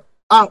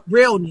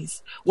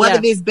realness, whether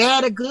it's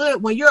bad or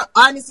good. When you're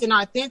honest and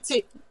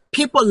authentic,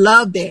 people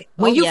love that.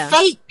 When you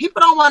fake, people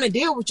don't want to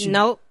deal with you.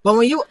 Nope. But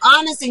when you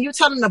honest and you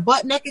tell them the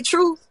butt naked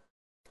truth,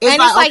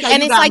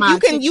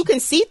 you can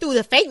see through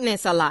the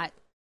fakeness a lot.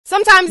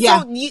 Sometimes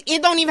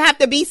it don't even have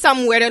to be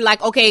somewhere to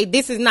like, okay,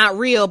 this is not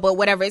real, but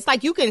whatever. It's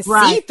like you can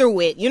see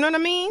through it. You know what I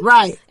mean?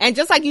 Right. And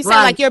just like you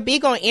said, like you're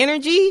big on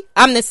energy.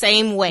 I'm the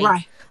same way.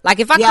 Right. Like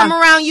if I come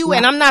around you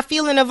and I'm not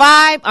feeling the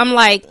vibe, I'm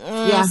like,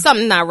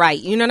 something not right.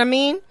 You know what I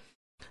mean?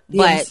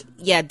 But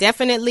yeah,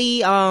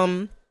 definitely.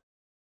 I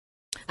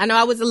know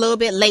I was a little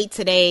bit late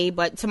today,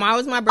 but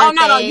tomorrow's my birthday.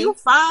 Oh no, you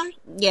fine?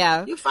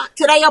 Yeah, you fine.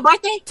 Today your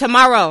birthday?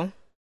 Tomorrow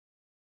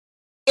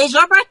is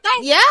your birthday?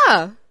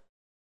 Yeah.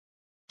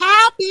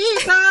 Happy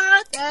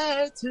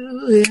birthday to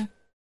you.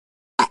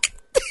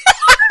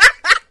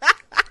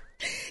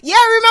 Yeah,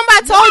 remember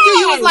I told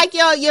you was like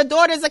your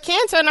daughter's a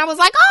Cancer, and I was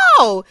like,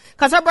 oh,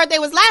 because her birthday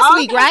was last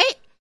week, right?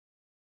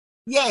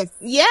 Yes.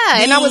 Yeah,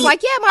 and I was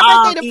like, yeah,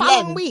 my birthday the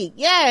following week.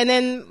 Yeah, and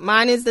then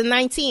mine is the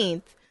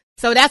 19th.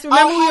 So that's,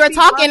 remember we were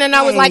talking birthday. And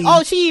I was like,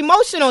 oh, she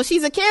emotional.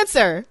 She's a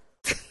Cancer.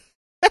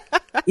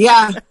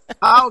 Yeah.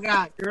 Oh,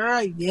 God,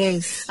 girl,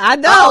 yes. I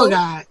know. Oh,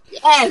 God,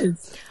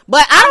 yes.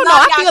 But I don't know.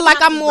 I feel like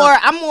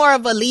I'm more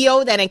of a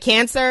Leo than a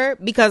Cancer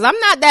because I'm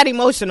not that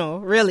emotional,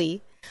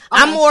 really.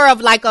 Okay. I'm more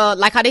of like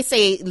how they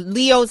say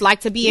Leos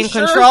like to be in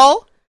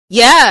control.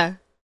 Yeah.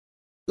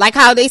 Like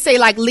how they say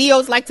like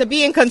Leos like to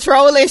be in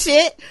control and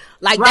shit.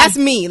 Like that's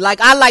me.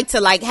 Like I like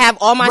to like have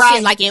all my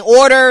shit like in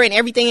order and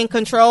everything in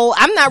control.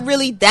 I'm not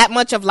really that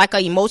much of like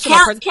an emotional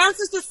person.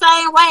 Cancer's the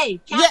same way.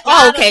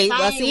 Okay.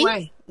 Well,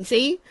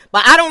 see?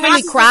 But I don't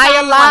really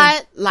cry a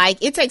lot.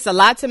 Like it takes a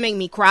lot to make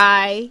me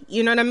cry.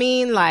 You know what I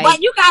mean? Like,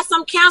 but you got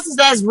some cancers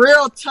that's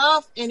real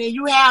tough, and then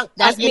you have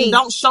and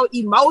don't show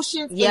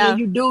emotions. Yeah,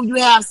 and then you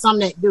have some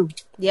that do.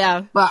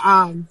 Yeah.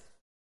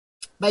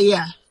 But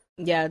yeah.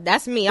 Yeah,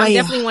 that's me. I'm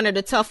definitely one of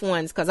the tough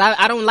ones because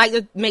I don't like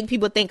to make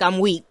people think I'm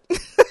weak.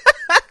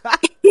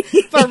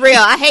 For real,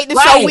 I hate to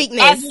show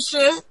weakness. As you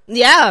should.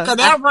 Yeah, because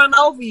they'll run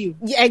over you.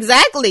 Yeah,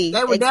 exactly.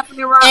 They would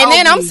definitely run over you. And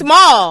then I'm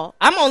small.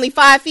 I'm only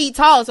 5 feet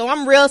tall, so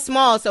I'm real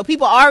small. So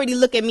people already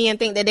look at me and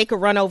think that they could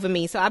run over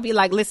me. So I'll be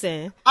like,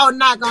 listen. Oh,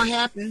 not gonna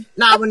happen.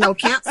 Not with no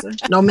Cancer.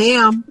 No,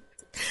 ma'am.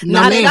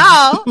 No, not at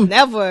all.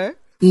 Never.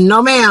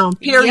 No, ma'am.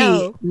 Period.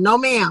 Yo. No,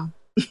 ma'am.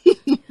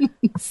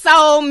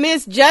 So,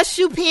 Miss Just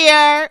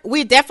Shupier,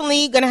 we're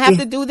definitely gonna have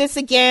to do this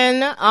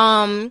again.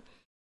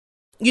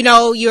 You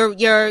know,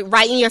 you're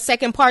writing your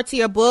second part to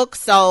your book,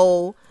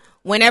 so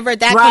whenever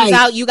that comes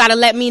out, you gotta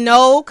let me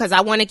know because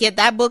I want to get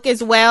that book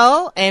as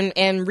well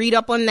and read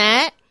up on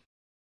that.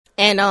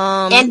 And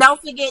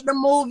don't forget the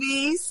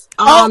movies.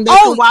 They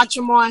can watch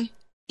them on.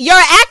 You're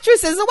an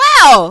actress as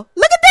well.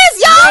 Look at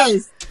this, y'all.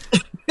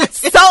 Yes.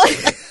 So.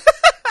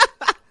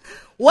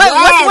 What's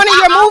one of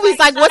your movies?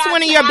 Like, what's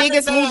one of your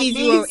biggest movies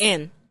you were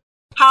in?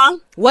 Huh?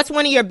 What's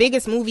one of your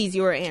biggest movies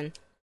you were in?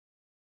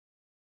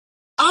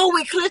 Oh,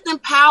 with Clifton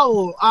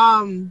Powell.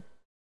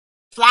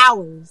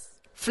 Flowers.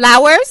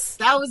 Flowers?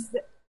 That was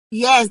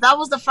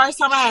the first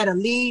time I had a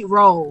lead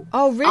role.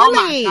 Oh, really? Oh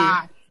my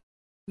God.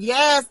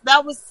 Yes,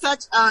 that was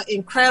such an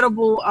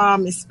incredible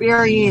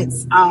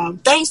experience.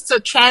 Thanks to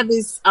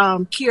Travis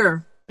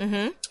Cure,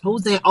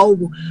 who's in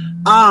Oval.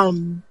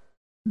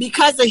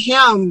 Because of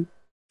him,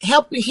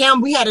 helping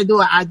him, we had to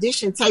do an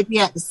audition tape he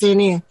had to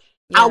send in.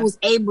 Yeah. I was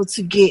able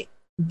to get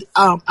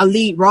a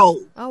lead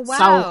role. Oh,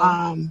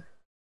 wow.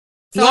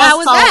 So how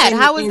was that?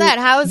 How was that?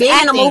 How was being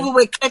acting? in a movie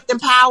with Clifton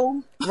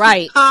Powell?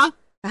 Right. Huh?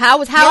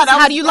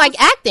 How do you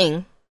like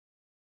acting?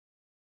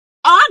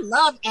 Oh, I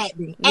love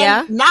acting.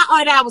 And not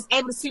only that, I was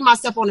able to see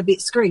myself on the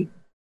big screen.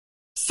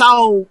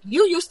 So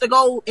you used to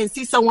go and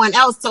see someone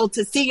else. So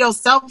to see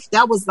yourself,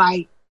 that was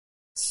like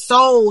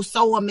so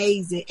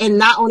amazing. And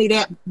not only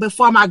that,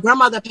 before my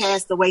grandmother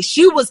passed away,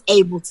 she was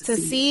able to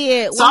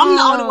see it. So I'm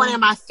the only one in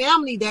my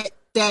family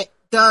that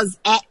does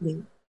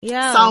acting.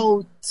 Yeah.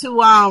 So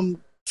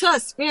to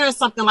experience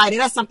something like that,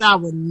 that's something I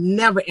would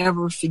never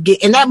ever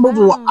forget. And that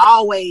movie will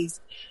always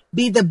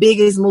be the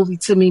biggest movie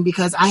to me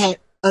because I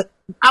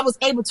was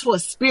able to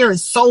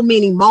experience so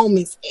many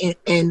moments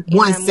in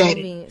one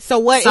setting. Movie. So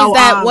what is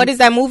that? What is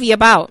that movie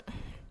about?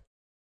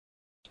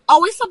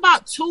 Oh, it's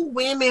about two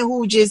women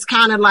who just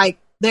kind of like,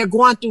 they're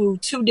going through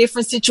two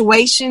different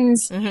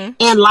situations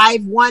in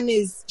life. One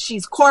is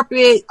she's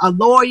corporate, a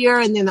lawyer,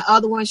 and then the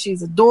other one,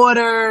 she's a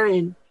daughter.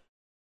 And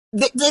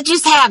they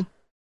just have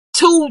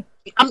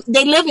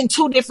they live in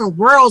two different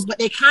worlds, but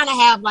they kind of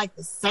have like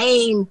the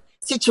same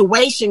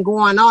situation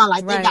going on.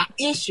 Like they got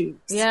issues.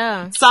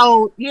 Yeah.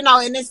 So,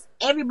 and it's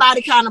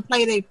everybody kind of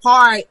play their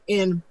part,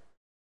 and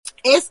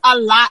it's a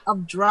lot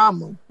of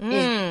drama.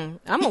 I'm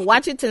gonna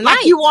watch it tonight.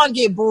 Like you won't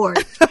get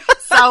bored.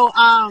 So,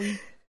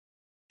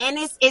 and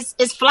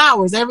it's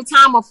flowers. Every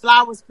time a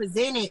flower is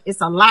presented,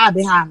 it's a lie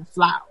behind the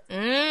flower.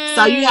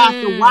 So you have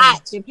to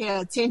watch and pay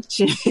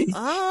attention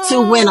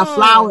to when a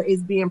flower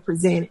is being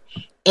presented.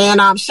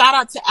 And shout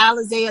out to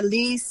Alize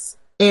Elise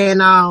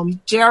and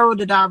Gerald,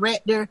 the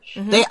director.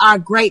 They are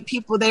great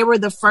people. They were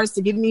the first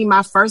to give me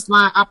my first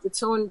line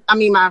opportunity. I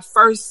mean, my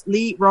first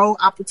lead role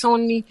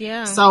opportunity.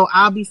 Yeah. So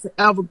I'll be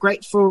forever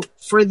grateful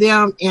for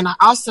them. And I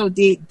also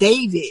did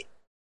David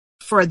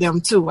for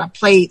them too. I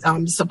played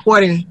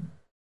supporting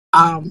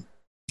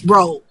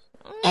role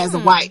as a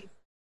wife.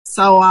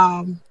 So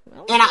and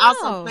I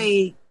also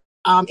played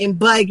in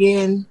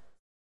Buggin'.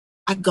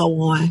 I go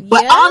on,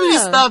 but all of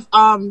this stuff.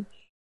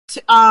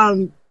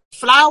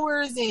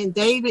 Flowers and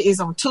David is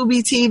on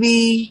Tubi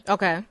TV.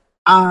 Okay.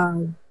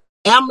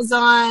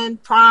 Amazon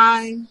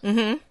Prime,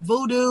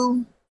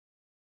 Vudu,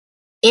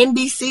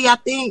 NBC. I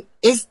think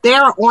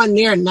they're on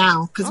there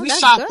now because we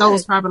shot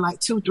those probably like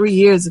 2-3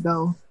 years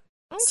ago.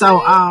 Okay. So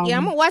I'm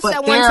gonna watch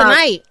that one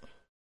tonight.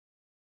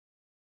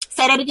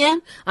 Say that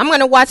again. I'm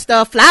gonna watch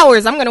the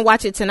Flowers. I'm gonna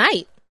watch it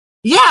tonight.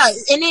 Yeah,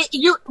 and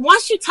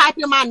once you type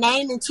in my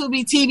name in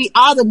Tubi TV,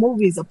 all the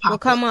movies will pop. Will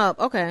come up.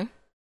 Okay.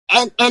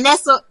 And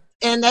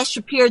that's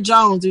Shupier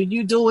Jones. If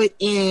you do it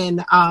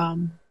in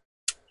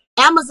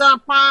Amazon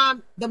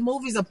Prime, the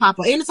movies will pop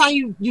up.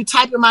 Anytime you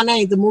type in my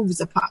name, the movies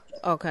will pop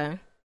up. Okay.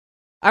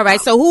 All right.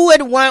 So who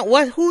would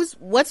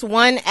what's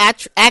one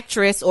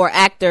actress or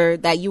actor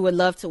that you would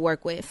love to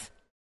work with?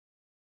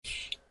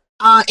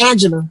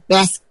 Angela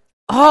Bassett.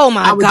 Oh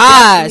my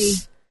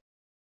gosh.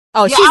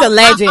 Oh, yeah, she's a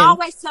legend. I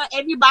always tell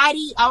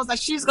everybody, I was like,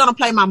 she's going to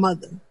play my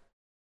mother.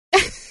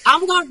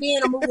 I'm going to be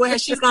in a movie where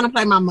she's going to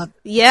play my mother.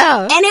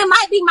 Yeah. And it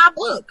might be my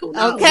book.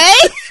 Okay.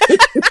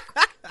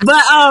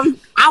 But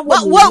I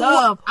would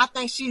love, I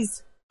think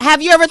she's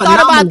Have you ever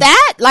thought about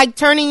that? Like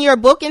turning your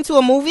book into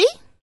a movie?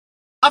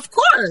 Of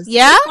course.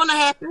 Yeah. It's going to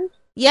happen.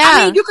 Yeah.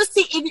 I mean, you can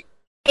see,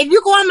 if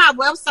you go on my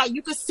website,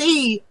 you can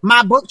see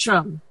my book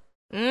trailer.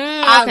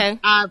 Okay.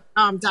 I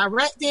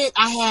directed.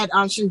 I had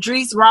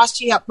Chandrise Ross.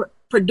 She helped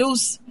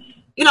produce,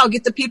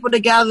 get the people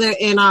together.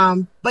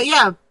 And but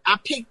yeah, I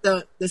picked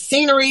the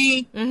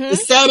scenery, the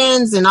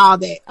settings, and all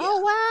that.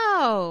 Oh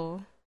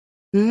wow.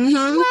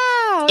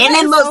 Wow. And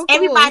then look,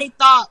 everybody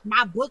thought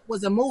my book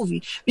was a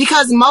movie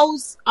because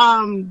most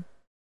Black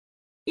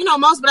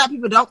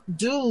people don't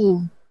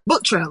do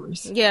book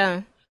trailers.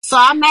 Yeah. So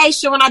I made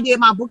sure when I did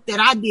my book that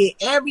I did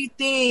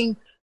everything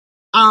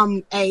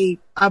a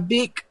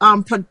big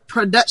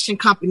production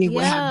company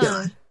would have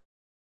done.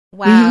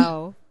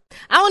 Wow.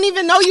 I don't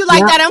even know you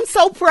like that. I'm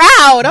so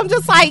proud. I'm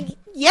just like,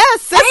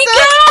 yes, sister.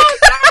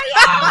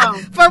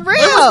 For real.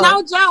 It was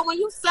no joke. When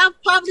you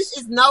self-publish,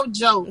 it's no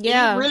joke.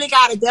 Yeah. You really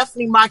got to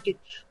definitely market.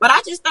 But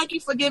I just thank you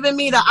for giving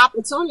me the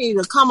opportunity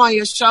to come on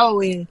your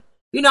show. And,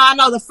 I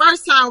know the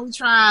first time we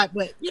tried,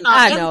 but,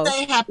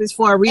 everything happens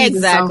for a reason.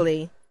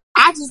 Exactly.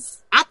 So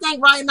I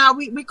think right now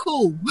we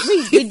cool.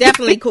 We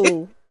definitely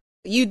cool.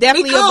 You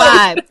definitely a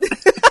vibe.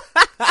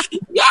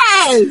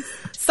 Yes.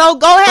 So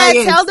go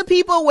ahead, tell the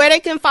people where they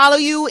can follow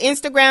you,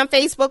 Instagram,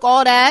 Facebook,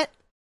 all that.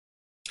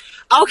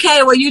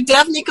 Okay, well, you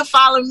definitely can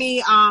follow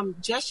me.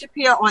 Just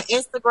Shupier on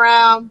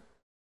Instagram.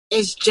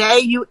 It's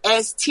JUSTSHUPIER.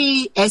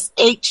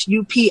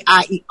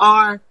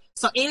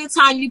 So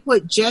anytime you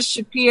put Just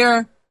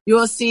Shupier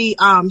you'll see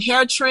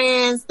hair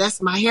trends.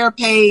 That's my hair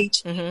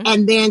page.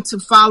 And then to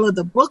follow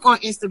the book on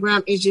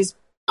Instagram is just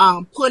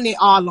putting it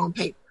all on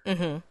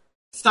paper.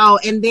 So,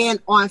 and then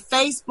on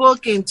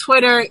Facebook and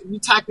Twitter, you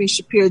type in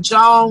Shupier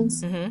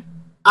Jones,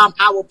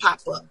 I will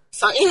pop up.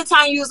 So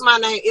anytime you use my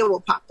name, it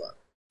will pop up.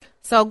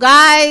 So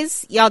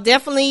guys, y'all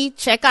definitely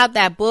check out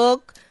that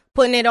book.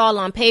 Putting it all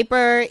on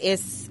paper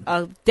is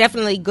a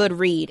definitely good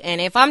read.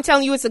 And if I'm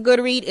telling you it's a good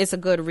read, it's a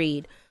good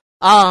read.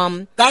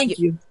 Thank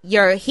you.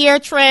 Your hair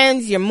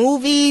trends, your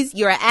movies,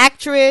 you're an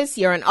actress,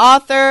 you're an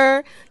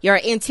author, you're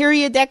an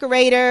interior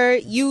decorator.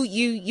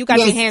 You got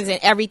your hands in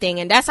everything,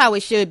 and that's how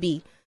it should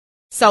be.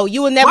 So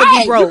you will never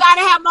be broke. You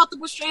gotta have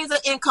multiple streams of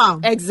income.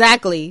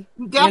 Exactly.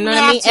 You know what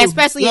I mean?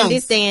 Especially in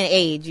this day and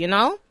age, you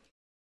know?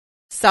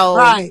 So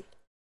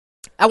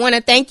I want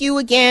to thank you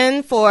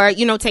again for,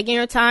 you know, taking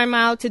your time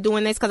out to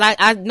doing this, because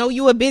I know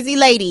you a busy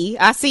lady.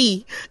 I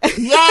see.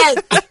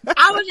 Yes.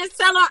 I was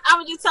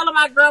just telling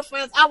my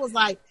girlfriends, I was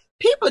like,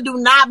 people do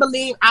not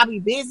believe I be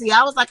busy.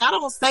 I was like, I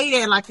don't say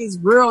that like it's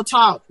real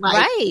talk.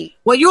 Like,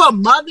 when you're a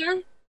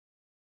mother,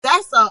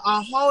 that's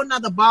a whole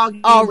nother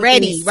ballgame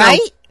already, right?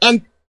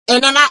 And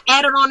then I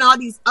added on all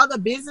these other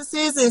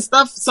businesses and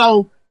stuff.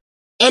 So,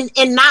 and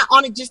not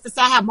only just to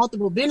say I have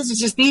multiple businesses,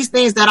 just these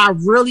things that I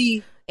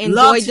really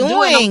enjoy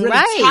doing. I'm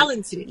really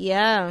talented.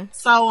 Yeah.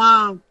 So,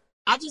 I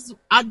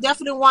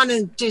definitely want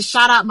to just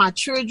shout out my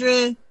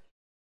children,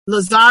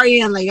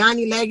 Lazaria and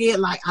Leonie Leggett.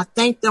 Like, I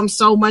thank them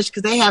so much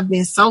because they have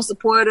been so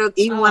supportive.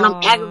 Even when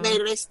I'm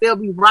aggravated, they still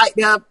be right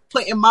there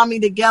putting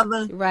mommy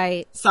together.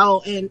 Right.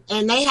 So,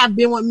 and they have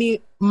been with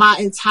me my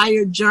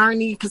entire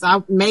journey because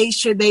I made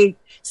sure they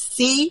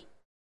see,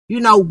 you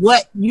know,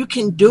 what you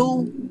can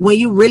do when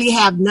you really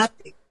have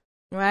nothing.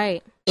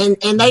 Right. And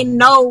they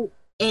know,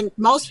 and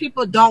most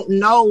people don't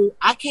know,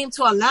 I came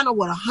to Atlanta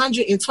with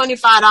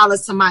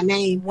 $125 to my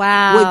name.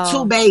 Wow. With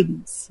 2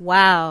 babies.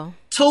 Wow.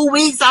 2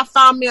 weeks, I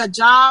found me a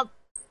job.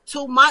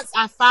 2 months,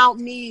 I found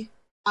me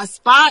a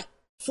spot.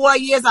 4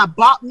 years, I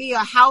bought me a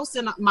house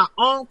and my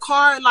own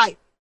car. Like,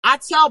 I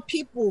tell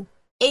people,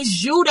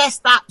 it's you that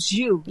stops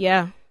you.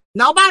 Yeah.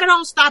 Nobody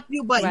don't stop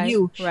you but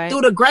you. Right.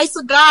 Through the grace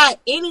of God,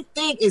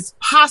 anything is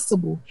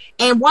possible.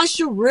 And once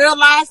you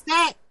realize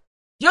that,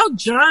 your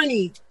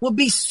journey will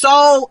be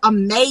so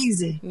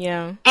amazing.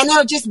 Yeah. And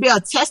it'll just be a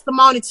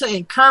testimony to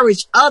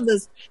encourage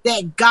others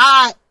that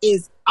God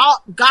is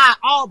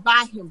all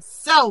by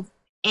himself,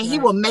 and he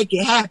will make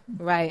it happen.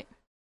 Right.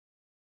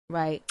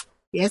 Right.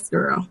 Yes,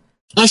 girl.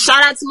 And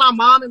shout out to my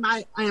mom and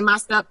my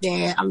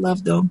stepdad. I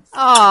love them.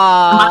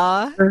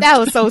 Aw, that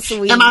was so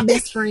sweet. And my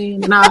best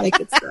friend and all that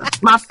good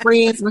stuff. My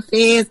friends, my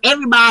fans,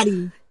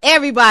 everybody.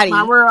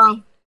 My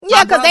world.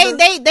 Yeah, because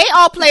they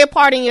all play a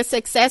part in your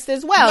success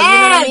as well. Yes,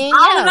 you know what I mean?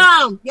 All of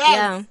them.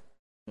 Yes.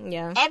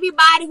 Yeah.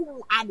 Everybody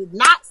who I did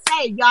not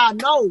say, y'all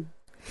know,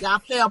 y'all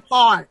play a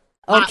part.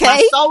 Okay.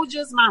 My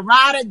soldiers, my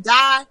ride or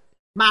die,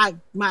 my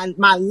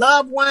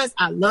loved ones.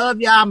 I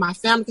love y'all, my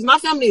family, because my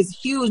family is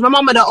huge. My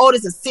mama, the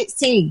oldest, is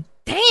 16.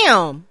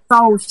 Damn.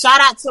 So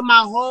shout out to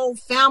my whole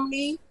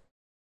family.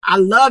 I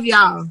love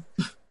y'all.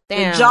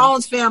 Damn. The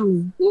Jones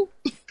family.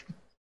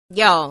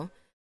 Yo,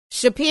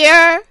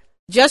 Shupier,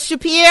 just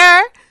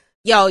Shupier.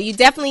 Yo, you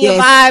definitely a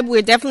vibe.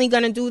 We're definitely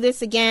going to do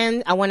this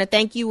again. I want to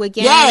thank you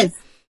again. Yes.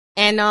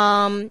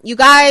 And you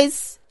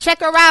guys check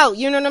her out.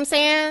 You know what I'm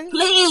saying?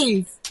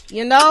 Please.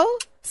 You know,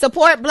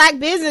 support Black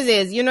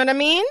businesses. You know what I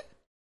mean?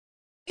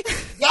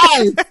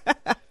 Yes.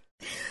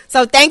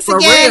 So thanks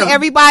again,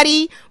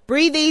 everybody.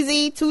 Breathe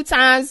easy 2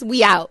 times.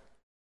 We out.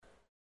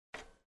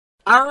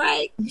 All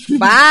right.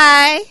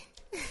 Bye.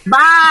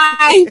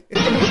 Bye.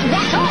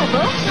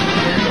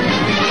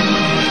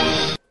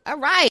 All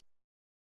right.